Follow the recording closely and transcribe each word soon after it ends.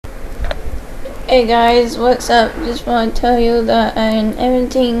Hey guys, what's up? Just want to tell you that I'm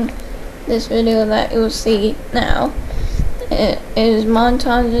editing this video that you'll see now. It is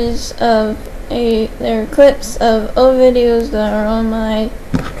montages of they're clips of old videos that are on my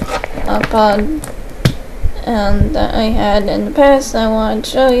iPod that I had in the past. I want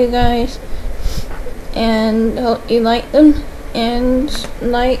to show you guys and hope you like them, and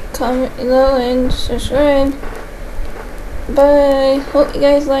like, comment below, and subscribe. Bye. Hope you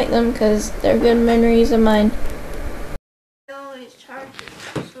guys like them because they're good memories of mine.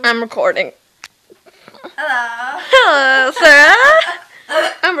 I'm recording. Hello. Hello,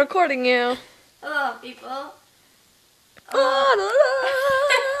 Sarah. I'm recording you. Hello, people.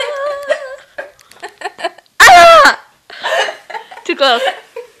 Too close.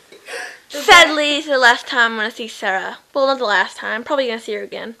 Sadly, it's the last time I'm gonna see Sarah. Well, not the last time. Probably gonna see her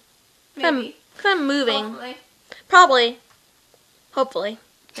again. Maybe. Cause I'm moving. Hopefully. Probably. Hopefully.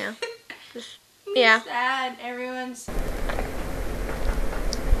 Yeah. Yeah. Sad. Everyone's.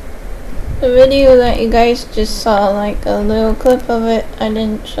 The video that you guys just saw, like a little clip of it, I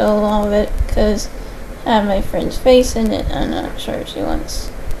didn't show all of it because I have my friend's face in it. I'm not sure if she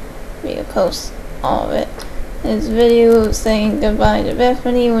wants me to post all of it. This video saying goodbye to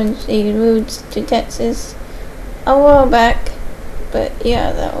Bethany when she moved to Texas a while back. But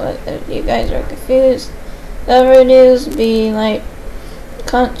yeah, that was, if you guys are confused, the other videos be like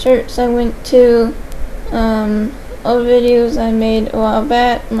concerts I went to, old videos I made a while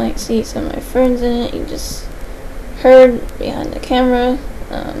back. You might see some of my friends in it. You just heard behind the camera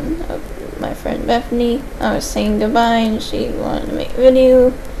of my friend Bethany. I was saying goodbye and she wanted to make a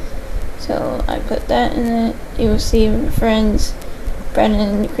video, so I put that in it. You will see my friends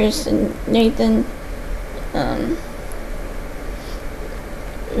Brennan, Chris, and Nathan.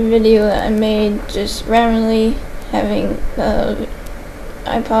 Video that I made just randomly having the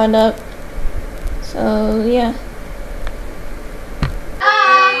iPod up. So yeah.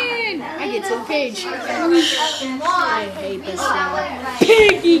 I get to the page. I hate this guy.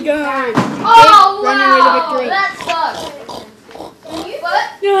 Piggy guy! Oh, running way to victory. That sucks. What?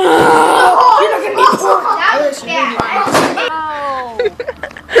 No! You're not gonna be poor! That was bad. Oh.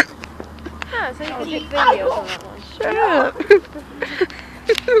 Huh, so you can take videos on that one. Shut up.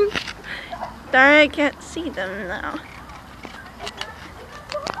 Darn, I can't see them now.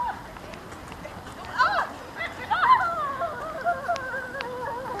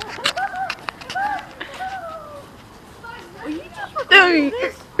 No.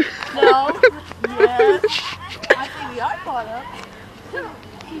 Yes. I think the iPod up.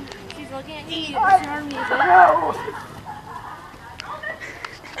 She's looking at you. Turn music.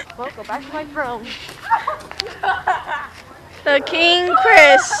 Well, go back to my throne. The King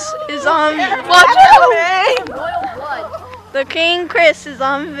Chris is on. Watch out, man! Royal blood. The King Chris is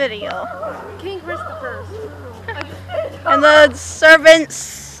on video, King Christopher. and the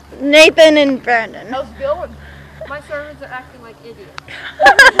servants Nathan and Brandon. How's it going? My servants are acting like idiots.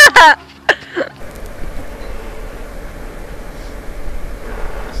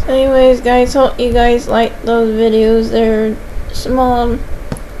 So anyways, guys, hope you guys like those videos. They're small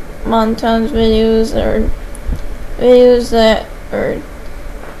montage videos, or videos that are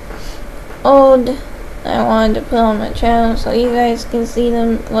old that I wanted to put on my channel so you guys can see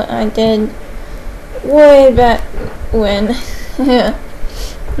them, what I did way back when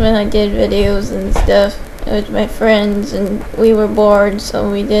when I did videos and stuff with my friends and we were bored,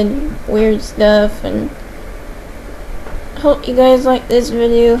 so we did weird stuff. And hope you guys like this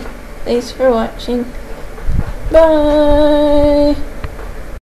video. Thanks for watching. Bye.